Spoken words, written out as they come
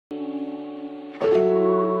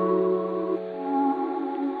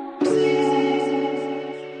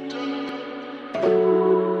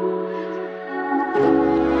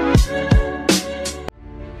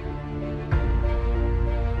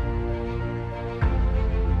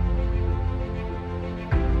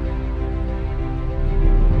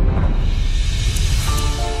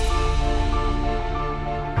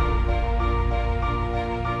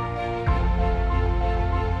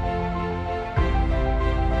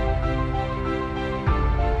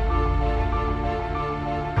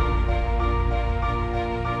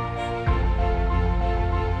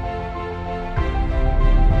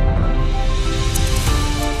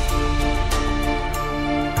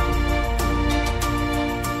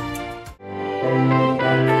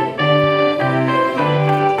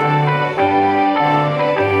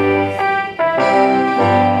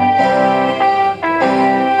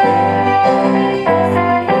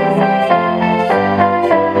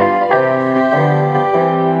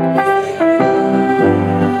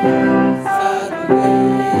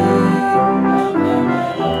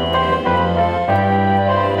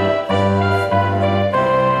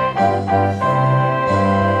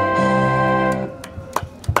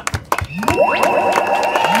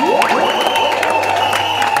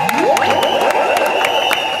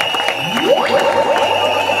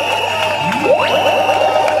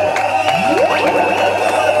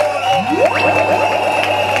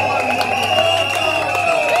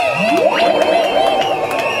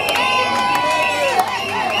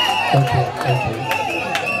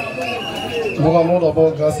Nous rendons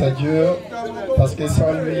d'abord grâce à Dieu parce que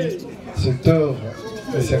sans lui, cette œuvre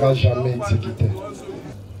ne sera jamais exécutée.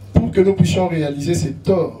 Pour que nous puissions réaliser cette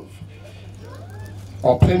œuvre,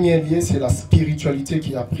 en premier lieu, c'est la spiritualité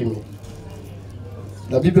qui a primé.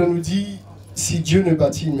 La Bible nous dit, si Dieu ne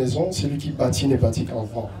bâtit une maison, celui qui bâtit ne bâtit qu'en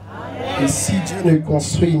vain. Et si Dieu ne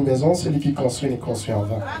construit une maison, celui qui construit ne construit en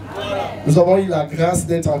vain. Nous avons eu la grâce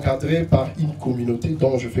d'être encadrés par une communauté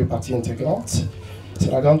dont je fais partie intégrante.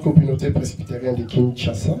 C'est la grande communauté presbytérienne de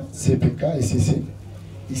Kinshasa, CPK et CC,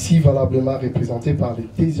 ici valablement représentée par les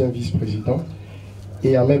deuxièmes vice-présidents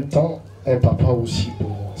et en même temps un papa aussi pour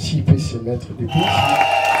moi. S'il peut se mettre debout.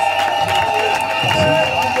 Merci.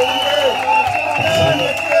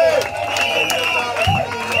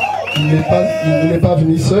 Il n'est pas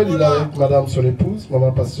venu seul, il est avec madame son épouse,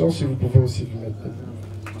 maman pasteur, si vous pouvez aussi vous mettre debout.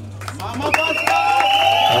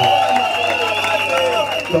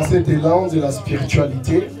 Dans cet élan de la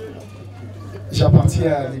spiritualité,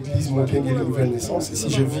 j'appartiens à l'église Mokenge de Nouvelle Naissance. Ici,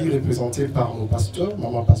 je vis représenté par mon pasteur,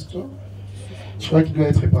 maman pasteur. Je crois qu'il doit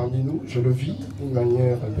être parmi nous, je le vis d'une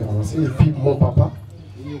manière un peu avancée. Et puis mon papa,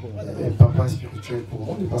 un papa spirituel pour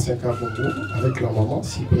moi, il passe un cas avec la maman,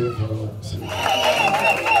 s'ils peuvent.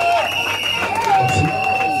 Merci.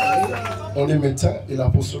 On est médecin et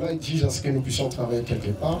l'apostolat exige à ce que nous puissions travailler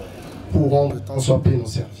quelque part pour rendre tant soit peu nos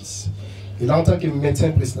services. Et là, en tant que médecin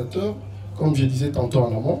prestateur, comme je disais tantôt en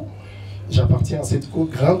amont, j'appartiens à cette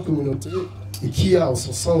grande communauté et qui a en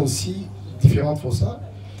son sein aussi différentes fossas,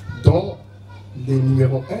 dont le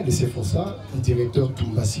numéro 1 de ces fossas, le directeur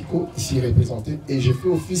Tumbasiko, ici représenté. Et je fais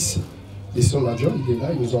office de son adjoint, il est là,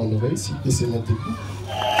 il nous a honorés, s'il peut se mettre debout.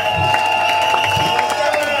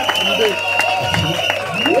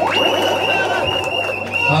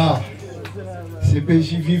 Ah,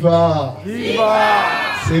 CPJ Viva! Viva!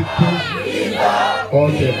 CPJ Viva!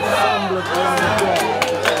 Ok.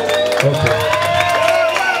 Ok.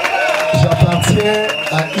 J'appartiens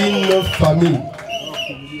à une famille.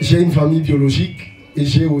 J'ai une famille biologique et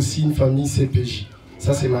j'ai aussi une famille CPJ.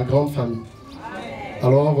 Ça, c'est ma grande famille.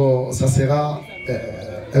 Alors, ça sera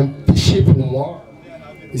un péché pour moi.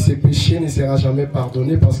 Et ce péché ne sera jamais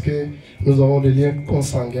pardonné parce que nous avons des liens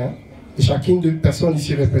consanguins. Et chacune des personnes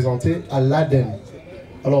ici représentées a l'ADN.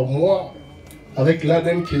 Alors moi, avec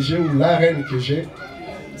l'ADN que j'ai ou l'ARN que j'ai,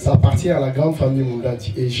 ça appartient à la grande famille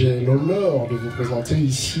Mundadi. Et j'ai l'honneur de vous présenter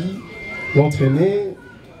ici notre aîné,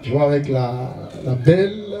 je vois avec la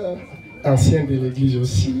belle ancienne de l'église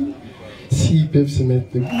aussi, s'ils peuvent se mettre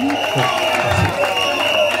debout.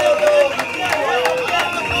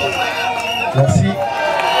 Merci. Merci.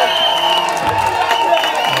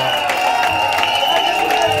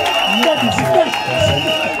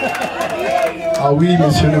 Ah oui,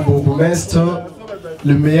 monsieur le bourgmestre,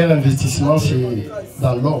 le meilleur investissement, c'est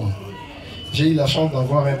dans l'homme. J'ai eu la chance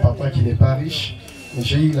d'avoir un papa qui n'est pas riche, mais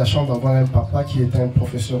j'ai eu la chance d'avoir un papa qui était un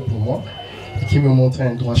professeur pour moi et qui me montrait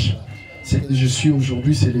un droit chemin. Ce que je suis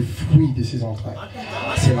aujourd'hui, c'est les fruits de ses entrailles.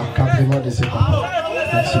 C'est l'encadrement de ses papas.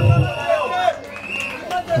 Merci beaucoup.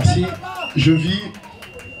 Merci. Je vis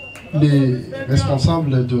les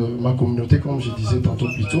responsables de ma communauté, comme je disais tantôt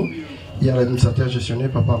plus tôt. Il y a l'administrateur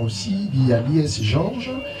gestionnaire, papa aussi. Il y a l'IS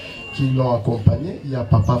Georges qui l'ont accompagné. Il y a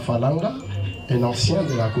papa Falanga, un ancien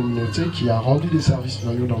de la communauté qui a rendu des services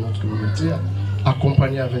loyaux dans notre communauté,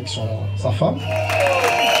 accompagné avec sa femme.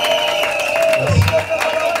 Merci.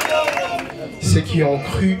 Ceux qui ont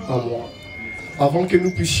cru en moi. Avant que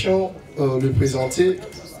nous puissions le présenter,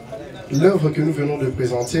 l'œuvre que nous venons de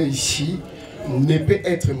présenter ici ne peut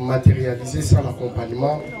être matérialisée sans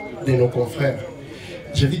l'accompagnement de nos confrères.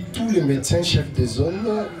 J'invite tous les médecins chefs des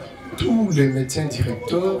zones, tous les médecins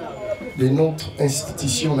directeurs de notre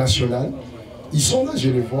institution nationale. Ils sont là, je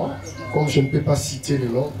les vois, comme je ne peux pas citer les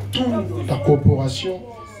noms. Toute la corporation,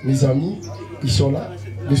 mes amis, ils sont là.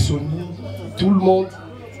 Les Sony, tout le monde,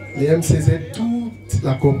 les MCZ, toutes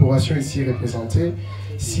la corporation ici représentée,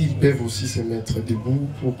 s'ils peuvent aussi se mettre debout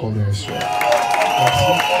pour qu'on les reçoive. Merci.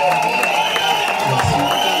 Merci.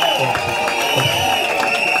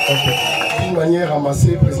 Okay. D'une manière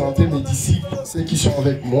amassée, présenter mes disciples, ceux qui sont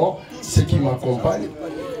avec moi, ceux qui m'accompagnent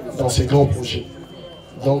dans ces grands projets.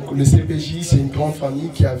 Donc le CPJ, c'est une grande famille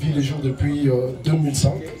qui a vu le jour depuis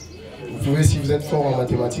 2005. Vous pouvez, si vous êtes fort en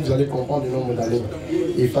mathématiques, vous allez comprendre le nombre d'années.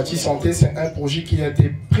 Et Fati Santé, c'est un projet qui a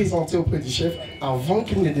été présenté auprès du chef avant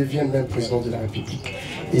qu'il ne devienne même président de la République.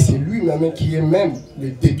 Et c'est lui-même qui est même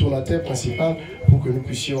le détonateur principal pour que nous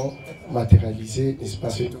puissions matérialiser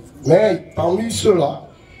l'espace. Mais parmi ceux-là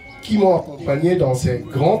qui m'ont accompagné dans ces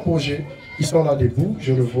grands projets, ils sont là debout,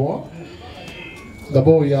 je le vois.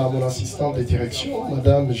 D'abord, il y a mon assistante de direction,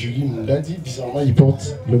 Madame Julie Mundadi. Bizarrement, il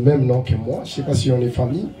porte le même nom que moi. Je ne sais pas si on est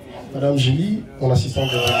famille. Madame Julie, mon assistante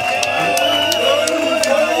de direction.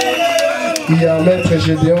 Il y a Maître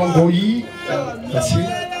Gédéon Goyi. Merci.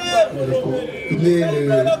 Il est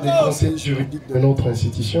le conseil juridique de notre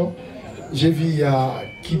institution. J'ai vu, il y a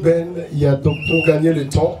Kiben, il y a Docteur Gagner le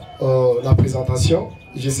temps, la présentation.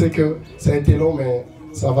 Je sais que ça a été long, mais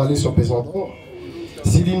ça va aller sur présentement.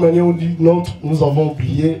 Si d'une manière ou d'une autre, nous avons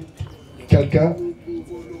oublié quelqu'un,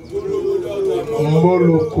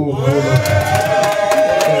 Moloko.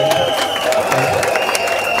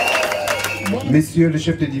 Monsieur le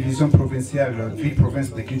chef de division provinciale,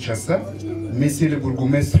 ville-province de Kinshasa, Monsieur le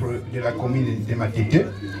bourgmestre de la commune de Matete,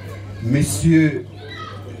 Monsieur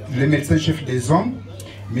le médecin-chef des hommes,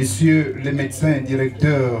 Monsieur le médecin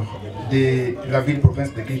directeur de la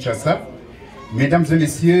ville-province de Kinshasa, Mesdames et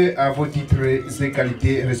Messieurs, à vos titres et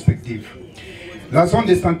qualités respectifs. La zone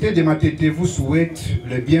de santé de Matete vous souhaite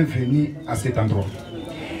le bienvenu à cet endroit.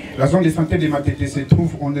 La zone de santé de Matete se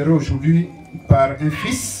trouve honorée aujourd'hui par un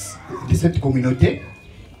fils de cette communauté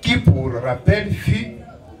qui, pour rappel, fut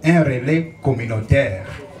un relais communautaire.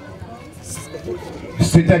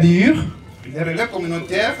 C'est-à-dire, le relais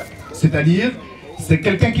communautaire, c'est-à-dire, c'est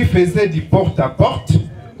quelqu'un qui faisait du porte-à-porte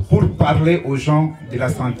pour parler aux gens de la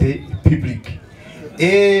santé publique.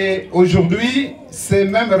 Et aujourd'hui, ce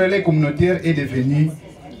même relais communautaire est devenu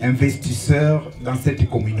investisseur dans cette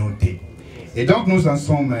communauté. Et donc nous en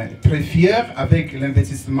sommes très fiers avec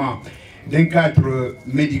l'investissement d'un cadre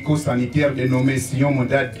médico-sanitaire dénommé SION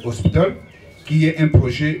MUNDADI'S Hospital, qui est un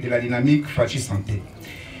projet de la dynamique Fati Santé.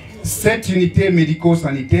 Cette unité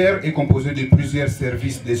médico-sanitaire est composée de plusieurs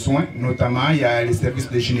services de soins, notamment il y a les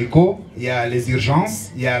services de gynéco, il y a les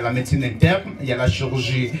urgences, il y a la médecine interne, il y a la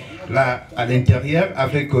chirurgie là à l'intérieur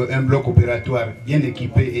avec un bloc opératoire bien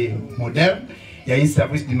équipé et moderne. Il y a un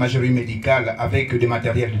service d'imagerie médicale avec des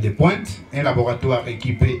matériels de pointe, un laboratoire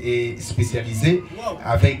équipé et spécialisé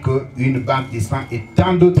avec une banque de sang et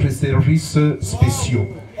tant d'autres services spéciaux.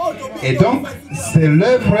 Et donc, c'est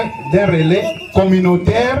l'œuvre d'un relais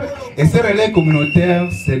communautaire. Et ce relais communautaire,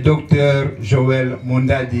 c'est Dr Joël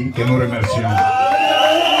Mundadi que nous remercions.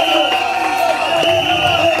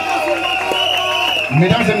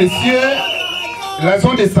 Mesdames et messieurs, la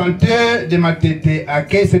zone de santé de Matete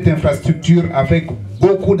accueille cette infrastructure avec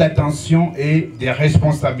beaucoup d'attention et de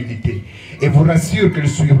responsabilité. Et vous rassure qu'elle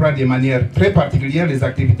suivra de manière très particulière les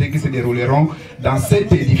activités qui se dérouleront dans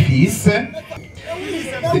cet édifice.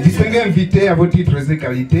 Les distingués invités à vos titres et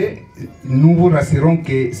qualités, nous vous rassurons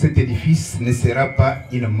que cet édifice ne sera pas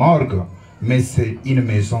une morgue, mais c'est une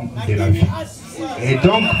maison de la vie. Et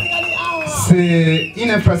donc, c'est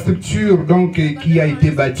une infrastructure donc, qui a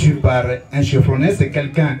été bâtie par un chevronnet, c'est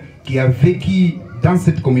quelqu'un qui a vécu dans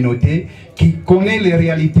cette communauté, qui connaît les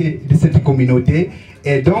réalités de cette communauté,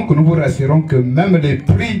 et donc nous vous rassurons que même les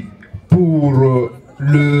prix pour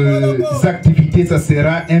les activités, ça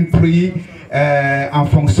sera un prix en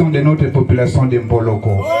fonction de notre population de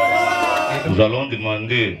Mboloko. Nous allons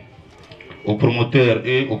demander aux promoteurs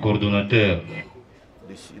et aux coordonnateurs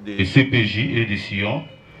des CPJ et des SION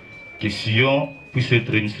que SION puisse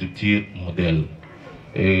être une structure modèle.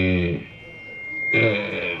 Et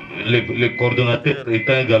le coordonnateur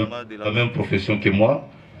étant également de la même profession que moi,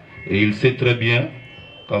 et il sait très bien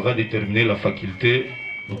qu'avant de terminer la faculté,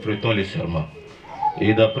 nous prêtons les serments.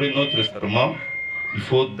 Et d'après notre serment, il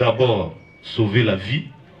faut d'abord sauver la vie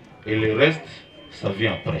et le reste, ça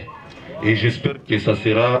vient après. Et j'espère que ça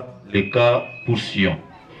sera le cas pour SION.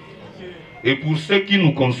 Et pour ce qui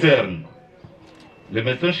nous concerne, le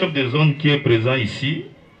médecin-chef de zone qui est présent ici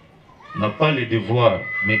n'a pas le devoir,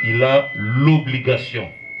 mais il a l'obligation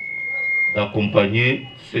d'accompagner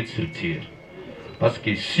cette structure. Parce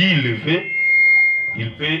que s'il le veut,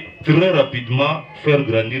 il peut très rapidement faire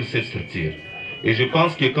grandir cette structure. Et je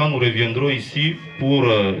pense que quand nous reviendrons ici pour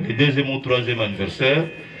le deuxième ou troisième anniversaire,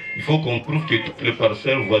 il faut qu'on prouve que toutes les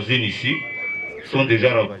parcelles voisines ici sont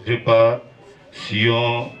déjà ravagés par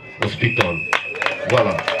SION Hospital.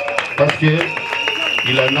 Voilà. Parce que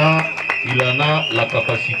il en a la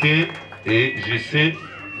capacité et je sais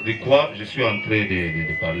de quoi je suis en train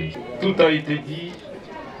de parler. Tout a été dit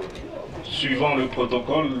suivant le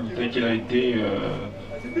protocole tel qu'il a été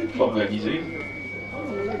organisé.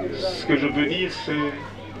 Ce que je peux dire, c'est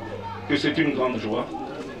que c'est une grande joie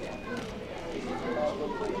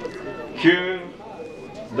que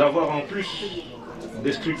d'avoir en plus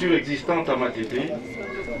des structures existantes à Matete,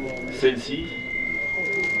 celle-ci,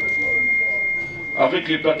 avec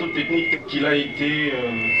les plateaux techniques qu'il a été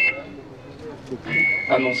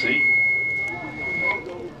annoncé.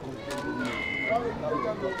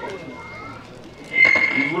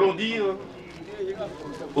 Nous voulons dire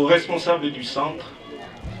aux responsables du centre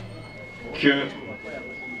que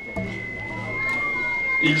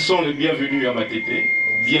ils sont les bienvenus à Matete,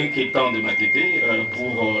 bien qu'étant de Matete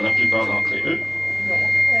pour la plupart d'entre eux,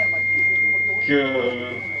 que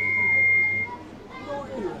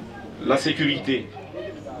la sécurité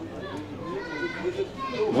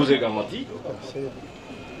vous est garantie.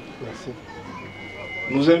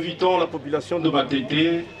 Nous invitons la population de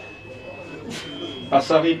Matete à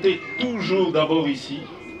s'arrêter toujours d'abord ici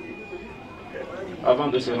avant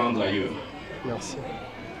de se rendre ailleurs. Merci.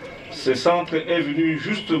 Ce centre est venu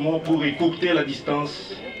justement pour écourter la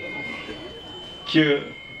distance que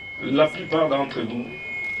la plupart d'entre nous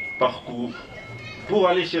parcourent pour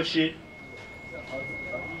aller chercher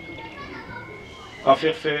à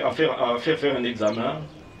faire faire un examen.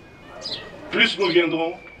 Plus nous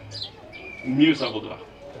viendrons, mieux ça vaudra.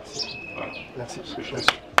 Voilà. Merci.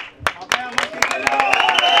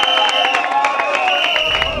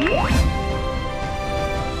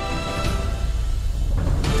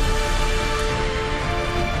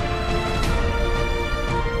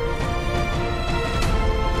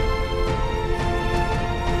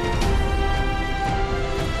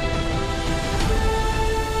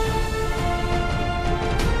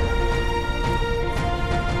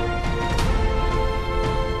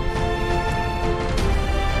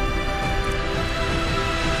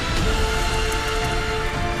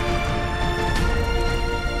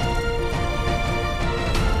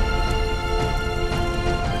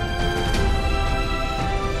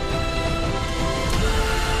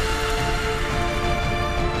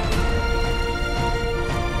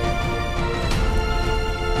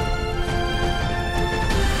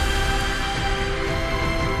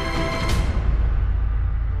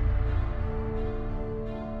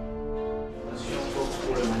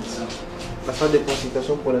 La salle de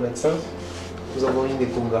consultation pour les médecins, nous avons une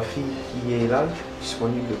échographie qui est là,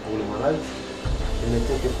 disponible pour le malade. Le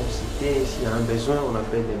médecin peut consulter, s'il y a un besoin, on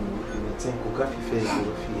appelle le médecin échographe, il fait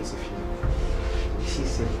l'échographie et c'est fini. Ici,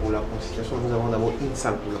 c'est pour la consultation. Nous avons d'abord une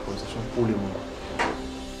salle pour la consultation pour le moment.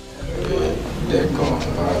 Dès qu'on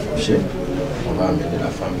va accoucher, on va amener la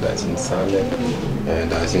femme dans une salle,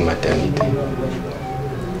 dans une maternité.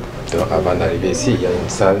 Donc avant d'arriver ici, il y a une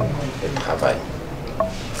salle de travail.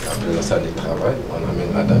 Après la salle de travail, on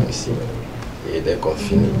amène la dame ici. Et dès qu'on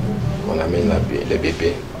finit, on amène le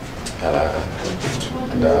bébé à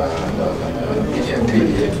dans la pédiatrie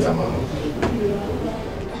et la maman.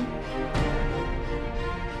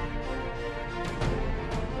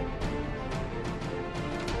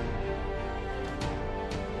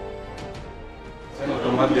 C'est un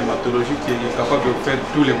automate d'hématologie qui est capable de faire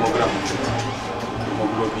tous les hémogrammes.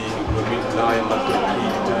 Hémoglobine, globule blanc,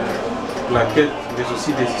 hématocrite, plaquettes, mais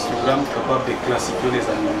aussi des histogrammes capables de classifier les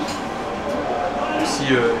animaux. Aussi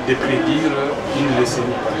de prédire une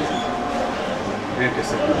leucémie par exemple. Rien que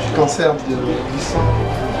cette machine. Cancer du sang.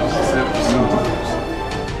 Cancer du sang.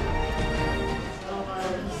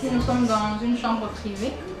 Ici nous sommes dans une chambre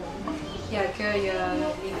privée qui accueille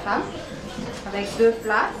les femmes avec 2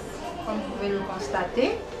 places, comme vous pouvez le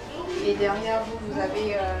constater. Et derrière vous, vous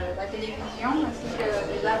avez la télévision ainsi que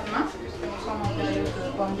les lave-mains, puisque nous sommes en période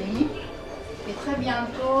de pandémie. Et très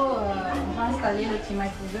bientôt, on va installer le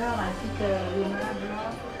climatiseur ainsi que les meubles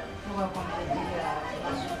pour compléter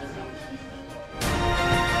la suite.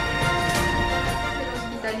 C'est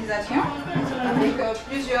l'hospitalisation avec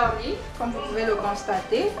plusieurs lits, comme vous pouvez le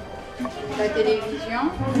constater. La télévision,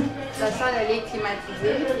 la salle elle est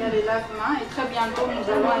climatisée, il y a les lave-mains et très bientôt nous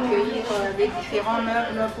allons accueillir les différents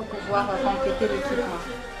meubles pour pouvoir compléter l'équipement.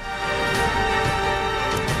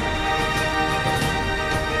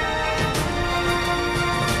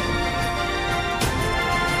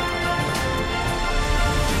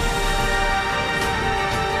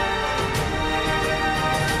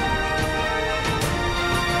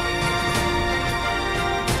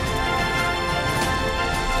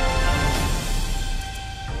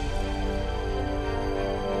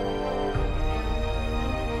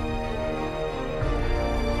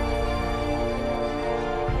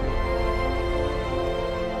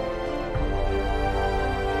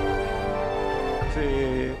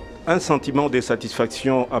 un sentiment de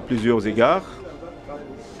satisfaction à plusieurs égards,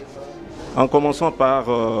 en commençant par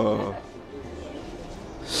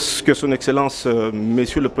ce que son Excellence,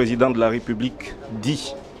 Monsieur le Président de la République,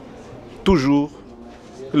 dit toujours,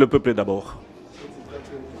 le peuple d'abord.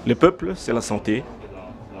 Le peuple, c'est la santé,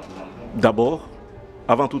 d'abord,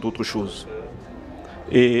 avant toute autre chose.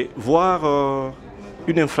 Et voir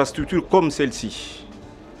une infrastructure comme celle-ci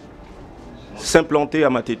s'implanter à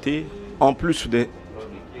Matete, en plus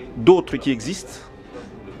d'autres qui existent,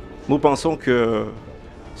 nous pensons que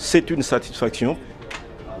c'est une satisfaction.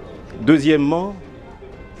 Deuxièmement,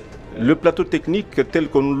 le plateau technique tel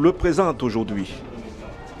qu'on nous le présente aujourd'hui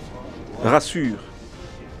rassure.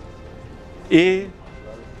 Et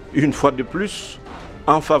une fois de plus,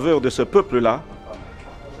 en faveur de ce peuple-là,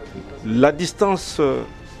 la distance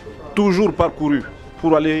toujours parcourue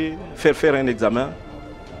pour aller faire un examen,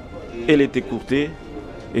 elle est écourtée.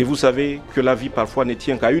 Et vous savez que la vie parfois ne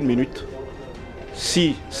tient qu'à 1 minute.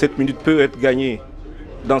 Si cette minute peut être gagnée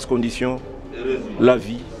dans ces conditions, la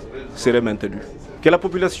vie serait maintenue. Que la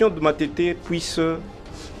population de Matete puisse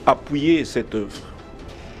appuyer cette œuvre.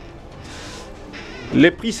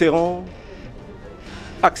 Les prix seront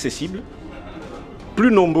accessibles.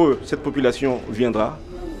 Plus nombreux cette population viendra,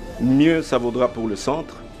 mieux ça vaudra pour le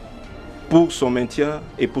centre, pour son maintien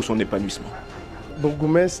et pour son épanouissement.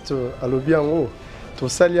 Bourgmestre Alobiango, to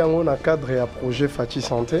saliango na cadre ya projet Fati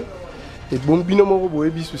Santé et bombino moko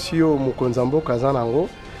boyebi souci au Mokonzambo Kazanango,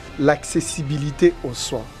 l'accessibilité aux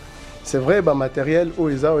soins. C'est vrai ba matériel o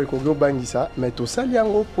eza o ekogo bangisa, mais to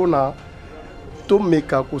saliango pona to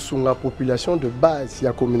meka ko sunga population de base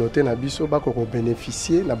ya communauté na biso ba ko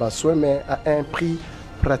bénéficier na ba soins mais à un prix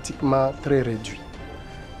pratiquement très réduit.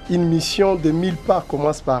 Une mission de 1000 pas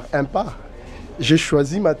commence par un pas. J'ai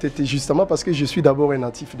choisi Matete justement parce que je suis d'abord un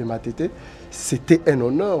natif de Matete. C'était un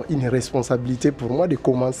honneur, une responsabilité pour moi de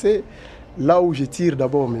commencer là où je tire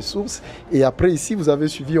d'abord mes sources. Et après ici, vous avez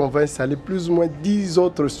suivi, on va installer plus ou moins 10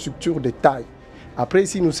 autres structures de taille. Après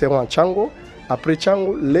ici, nous serons à Tchango, après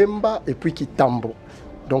Tchango, Lemba et puis Kitambo.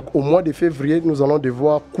 Donc au mois de février, nous allons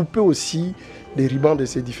devoir couper aussi les rubans de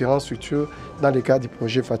ces différentes structures dans le cadre du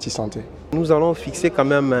projet Fati Santé. Nous allons fixer quand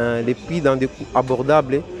même les prix dans des coûts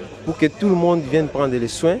abordables pour que tout le monde vienne prendre les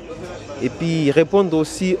soins et puis répondre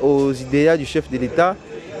aussi aux idéaux du chef de l'État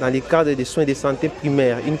dans le cadre des soins de santé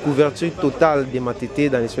primaires, une couverture totale des Matete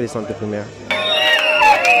dans les soins de santé primaires.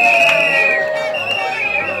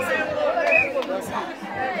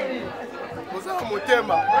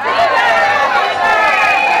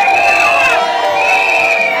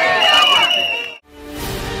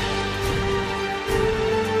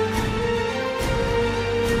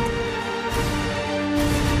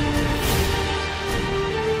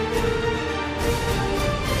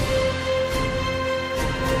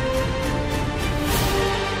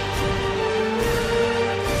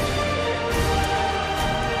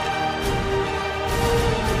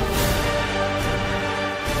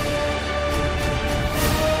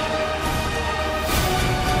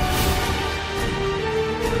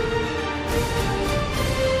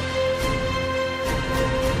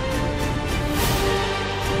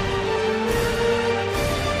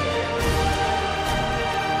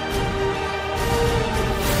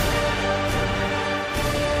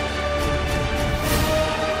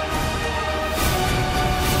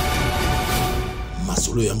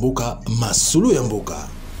 Masolo ya Mboka, Masolo ya Mboka.